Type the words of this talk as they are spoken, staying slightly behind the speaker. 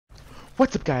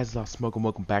What's up guys, Lost-In-Smokex and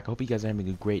welcome back. I hope you guys are having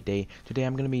a great day. Today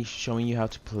I'm going to be showing you how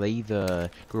to play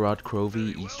the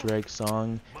KROVI Easter egg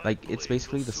song. Like, it's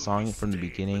basically the song from the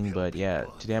beginning, but yeah,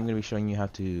 today I'm going to be showing you how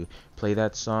to play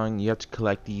that song. You have to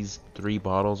collect these 3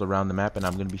 bottles around the map, and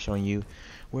I'm going to be showing you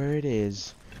where it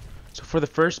is. So for the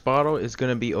first bottle, it's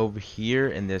going to be over here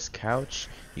in this couch.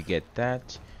 You get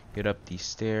that, get up these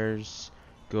stairs,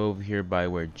 go over here by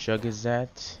where Jug is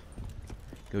at,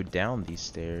 go down these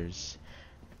stairs.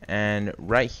 And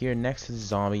right here next to the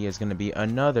zombie is going to be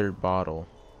another bottle.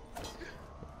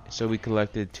 So we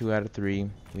collected 2 out of 3.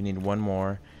 We need 1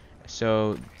 more.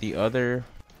 So the other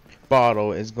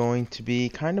bottle is going to be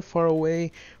kind of far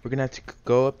away. We're going to have to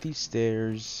go up these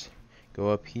stairs, go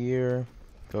up here,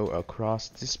 go across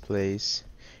this place.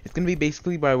 It's going to be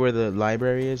basically by where the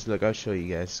library is. Look, I'll show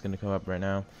you guys. It's going to come up right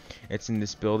now. It's in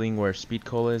this building where Speed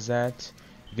Cola is at.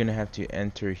 You're going to have to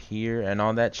enter here, and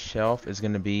on that shelf is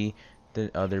going to be the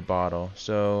other bottle.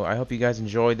 So I hope you guys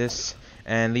enjoy this,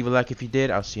 and leave a like if you did.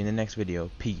 I'll see you in the next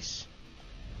video. Peace.